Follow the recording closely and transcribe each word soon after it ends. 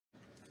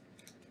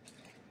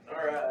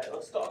All right,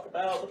 let's talk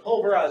about the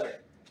pulverizer.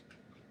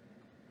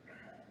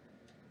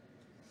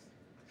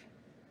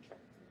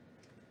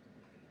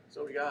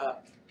 So we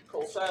got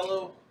coal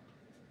silo.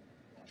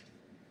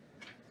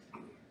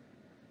 We've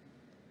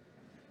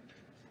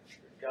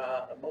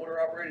got a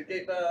motor operated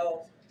gate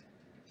valve.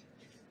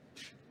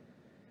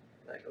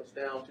 That goes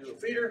down to a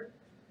feeder.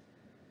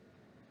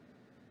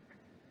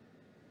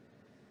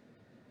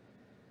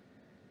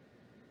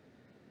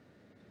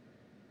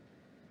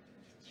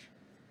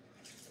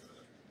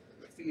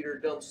 The feeder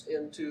dumps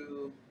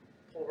into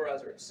the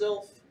pulverizer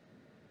itself.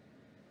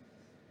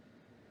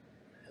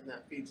 And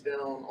that feeds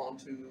down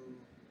onto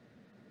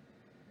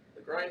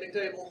the grinding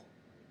table.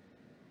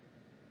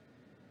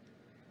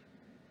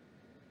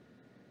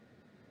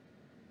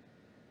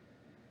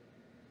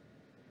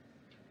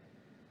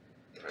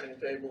 The grinding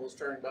table is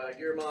turned by a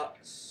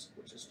gearbox,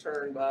 which is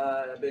turned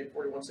by a big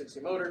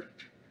 4160 motor.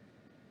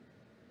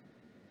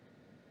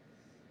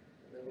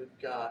 And then we've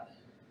got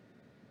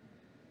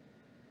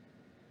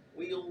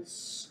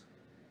wheels.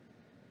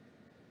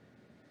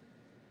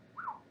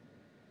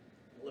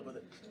 Live with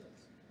it.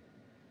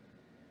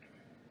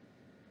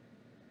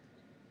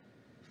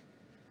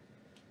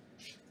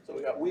 So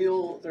we got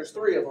wheel, there's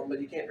three of them,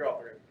 but you can't draw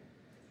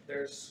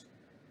through.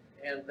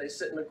 And they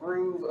sit in the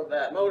groove of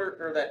that motor,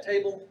 or that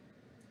table.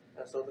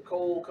 And so the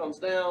coal comes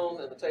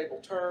down and the table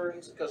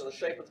turns. Because of the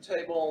shape of the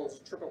table and the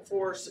centrifugal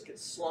force, it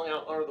gets slung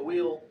out under the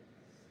wheel.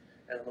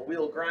 And the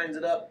wheel grinds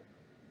it up.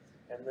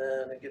 And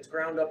then it gets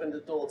ground up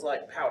until it's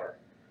like powder.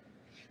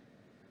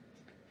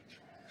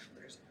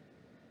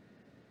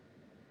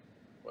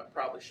 Well, I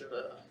probably should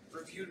have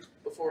reviewed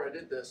before I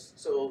did this.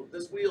 So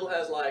this wheel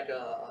has like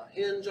a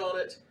hinge on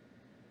it.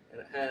 And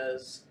it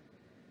has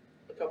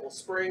a couple of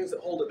springs that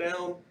hold it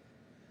down.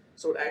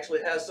 So it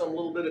actually has some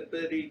little bit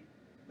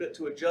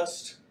to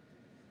adjust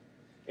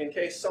in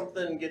case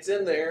something gets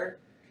in there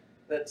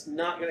that's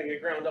not going to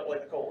get ground up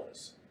like the coal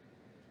is.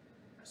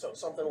 So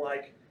something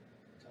like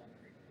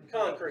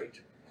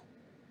concrete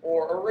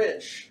or a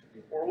wrench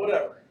or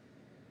whatever.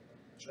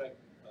 Track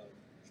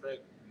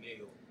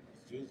nail.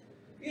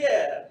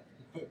 Yeah.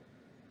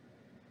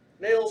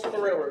 Nails from the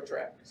railroad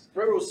tracks.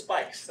 Railroad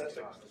spikes. That's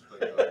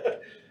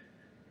it.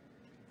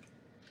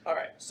 All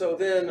right, so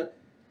then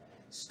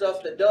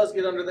stuff that does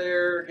get under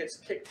there gets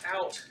kicked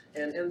out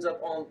and ends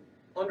up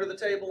under the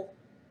table,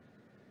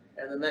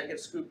 and then that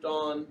gets scooped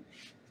on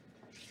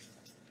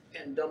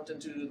and dumped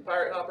into the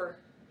pirate hopper.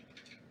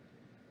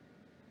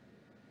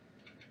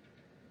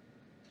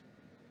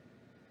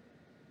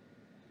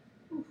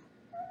 Whew.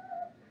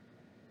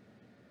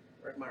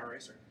 Where's my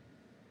eraser?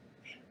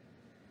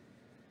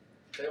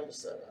 Failed to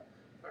set up.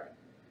 All right.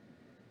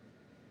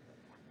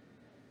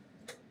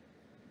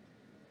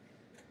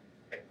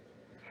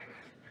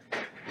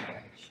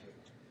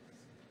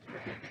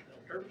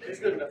 It's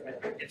good enough, man.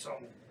 It's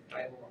on the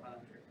table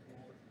behind you.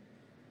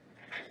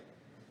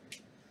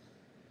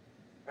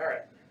 All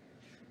right.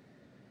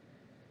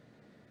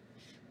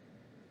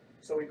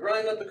 So we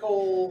grind up the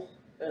coal,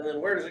 and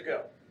then where does it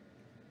go?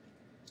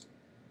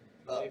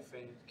 Up.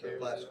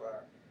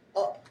 Classifier.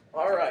 Up.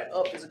 All right,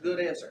 up is a good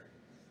answer.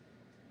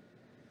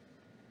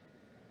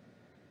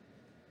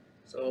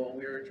 So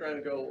we were trying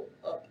to go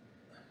up.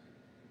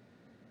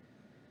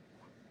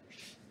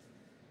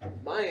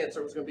 My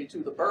answer was going to be to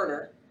the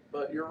burner.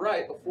 But you're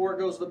right, before it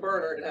goes to the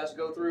burner, it has to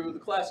go through the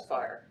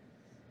classifier.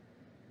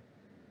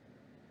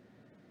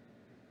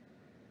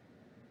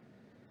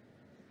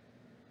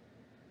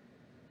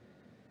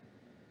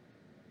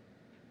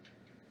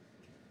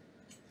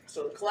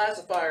 So the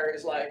classifier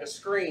is like a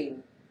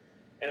screen,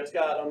 and it's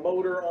got a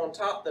motor on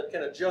top that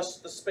can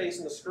adjust the space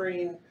in the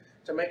screen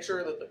to make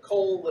sure that the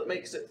coal that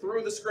makes it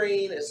through the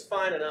screen is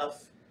fine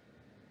enough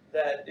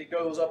that it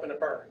goes up and it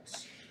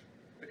burns.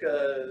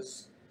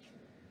 Because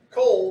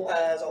coal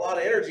has a lot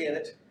of energy in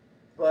it,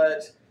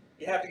 but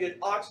you have to get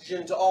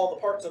oxygen to all the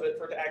parts of it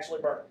for it to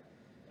actually burn.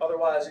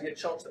 Otherwise, you get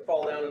chunks that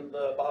fall down into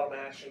the bottom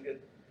ash and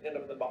end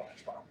up in the bottom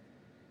ash pile.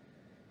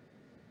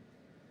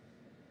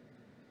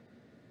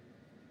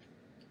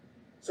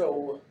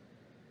 So,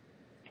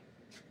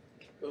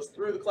 it goes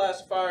through the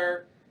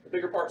classifier, the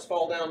bigger parts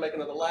fall down, make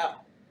another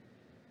lap.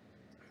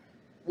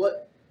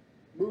 What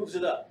moves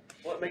it up?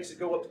 What makes it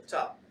go up to the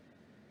top?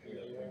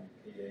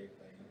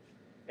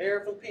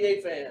 Air from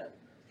the PA fan.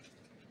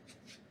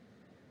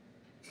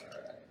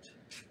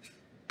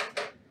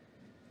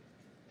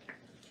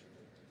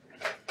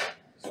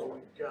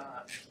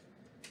 Got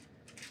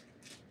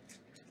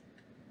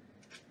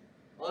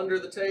under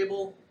the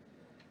table,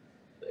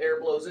 the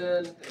air blows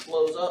in, it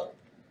blows up.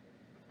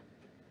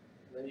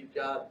 And then you've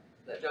got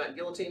that giant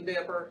guillotine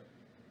damper.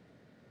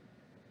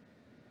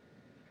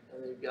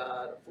 And then you've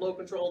got a flow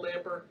control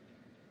damper.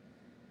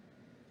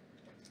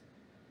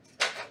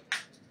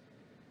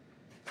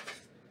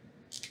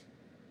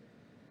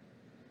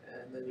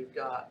 And then you've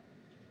got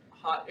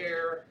hot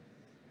air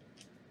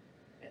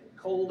and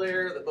cold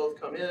air that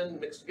both come in,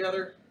 mixed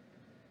together.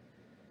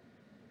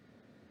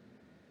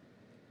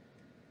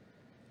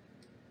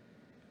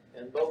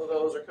 And both of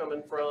those are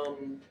coming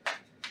from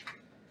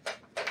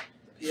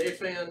the PA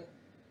fan.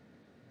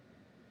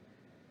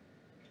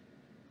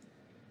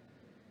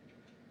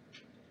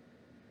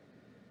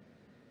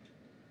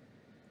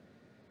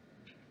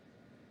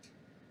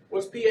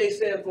 What's PA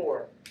stand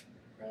for?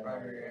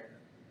 Primary air.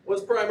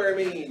 What's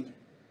primary mean?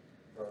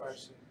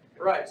 First.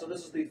 Right, so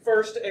this is the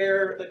first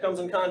air that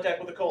comes in contact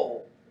with the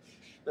coal.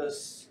 The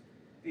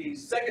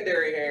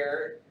secondary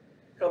air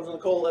comes in the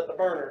coal at the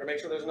burner to make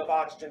sure there's enough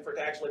oxygen for it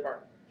to actually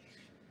burn.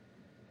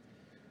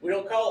 We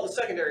don't call it the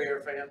secondary air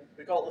fan,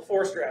 we call it the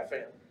forced draft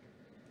fan.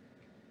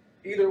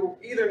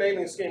 Either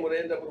naming scheme would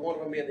end up with one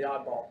of them being the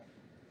oddball.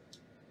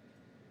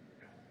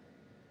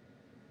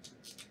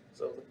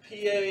 So the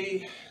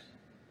PA,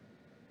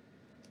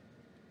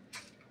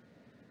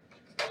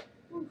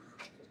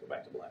 let's go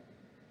back to black.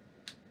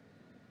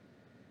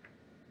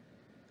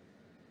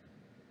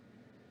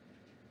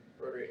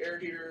 Rotary air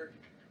heater.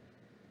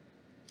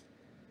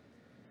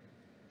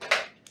 And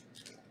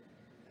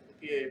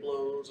the PA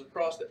blows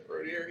across that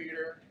rotary air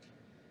heater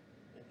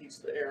and heats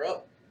the air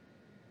up.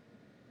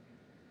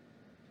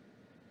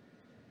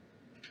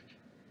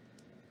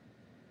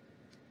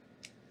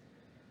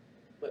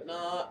 But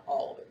not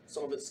all of it.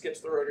 Some of it skips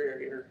the rotary air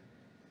heater.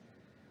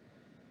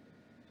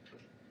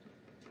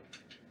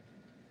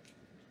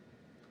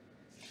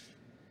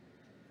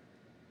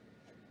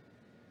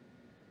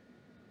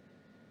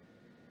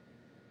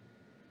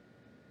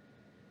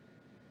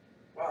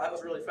 Wow, that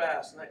was really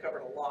fast, and that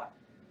covered a lot.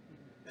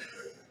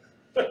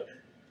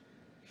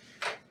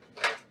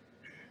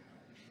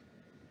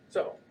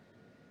 So,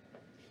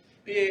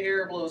 PA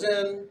air blows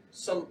in,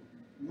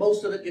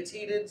 most of it gets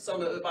heated,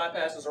 some of it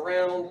bypasses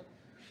around.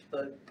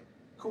 The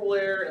cool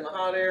air and the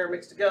hot air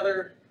mixed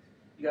together.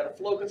 You got a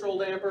flow control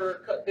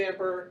damper, cut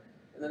damper,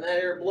 and then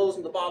that air blows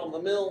in the bottom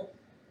of the mill.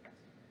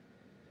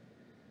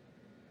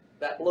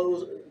 That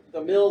blows,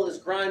 the mill is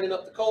grinding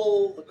up the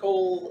coal. The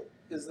coal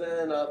is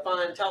then a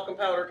fine talcum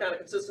powder kind of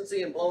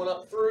consistency and blowing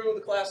up through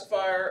the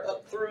classifier,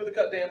 up through the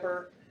cut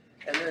damper,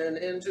 and then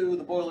into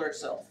the boiler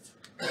itself.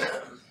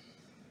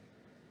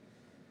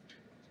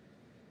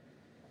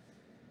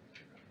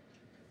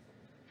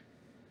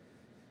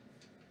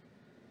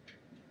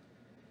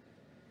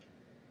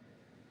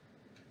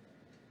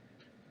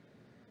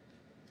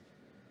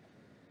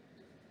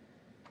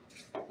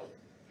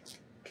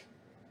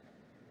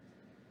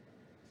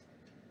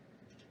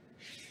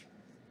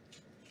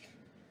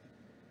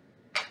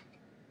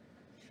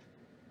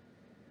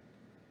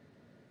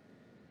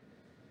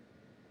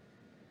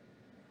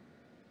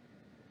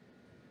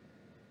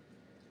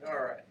 All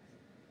right.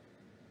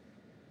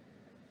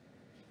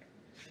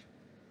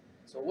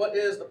 So what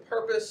is the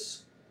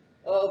purpose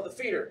of the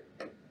feeder?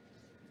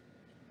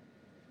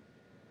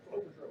 Flow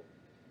control.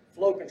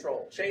 Flow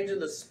control. Changing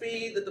the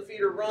speed that the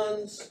feeder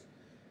runs,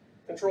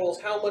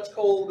 controls how much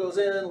coal goes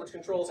in, which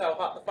controls how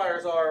hot the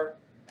fires are,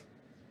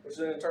 which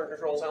then in turn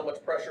controls how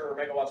much pressure or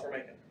megawatts we're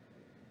making,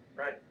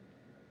 right?